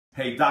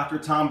Hey, Dr.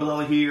 Tom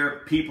Bilella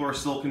here. People are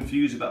still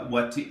confused about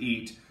what to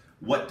eat,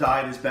 what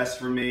diet is best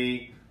for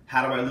me,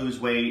 how do I lose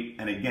weight,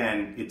 and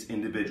again, it's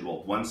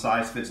individual. One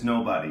size fits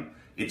nobody.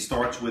 It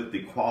starts with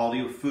the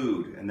quality of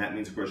food, and that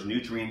means, of course,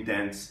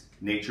 nutrient-dense,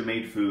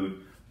 nature-made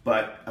food,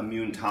 but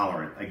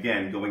immune-tolerant.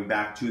 Again, going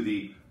back to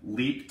the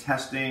LEAP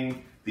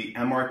testing, the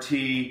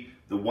MRT,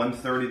 the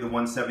 130, the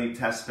 170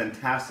 tests,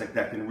 fantastic.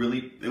 That can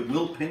really, it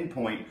will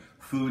pinpoint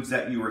foods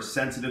that you are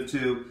sensitive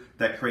to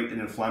that create an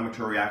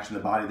inflammatory reaction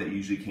in the body that you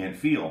usually can't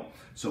feel.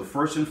 So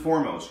first and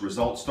foremost,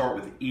 results start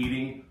with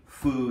eating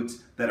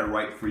foods that are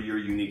right for your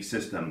unique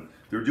system.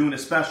 They're doing a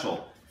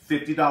special,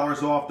 $50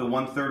 off the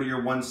 130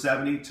 or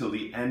 170 till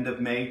the end of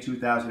May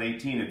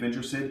 2018. If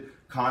interested,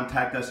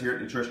 contact us here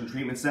at Nutrition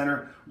Treatment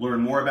Center.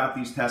 Learn more about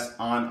these tests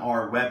on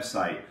our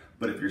website.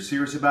 But if you're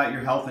serious about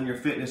your health and your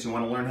fitness and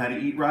want to learn how to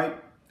eat right,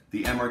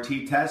 the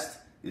MRT test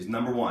is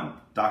 #1.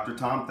 Dr.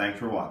 Tom, thanks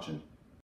for watching.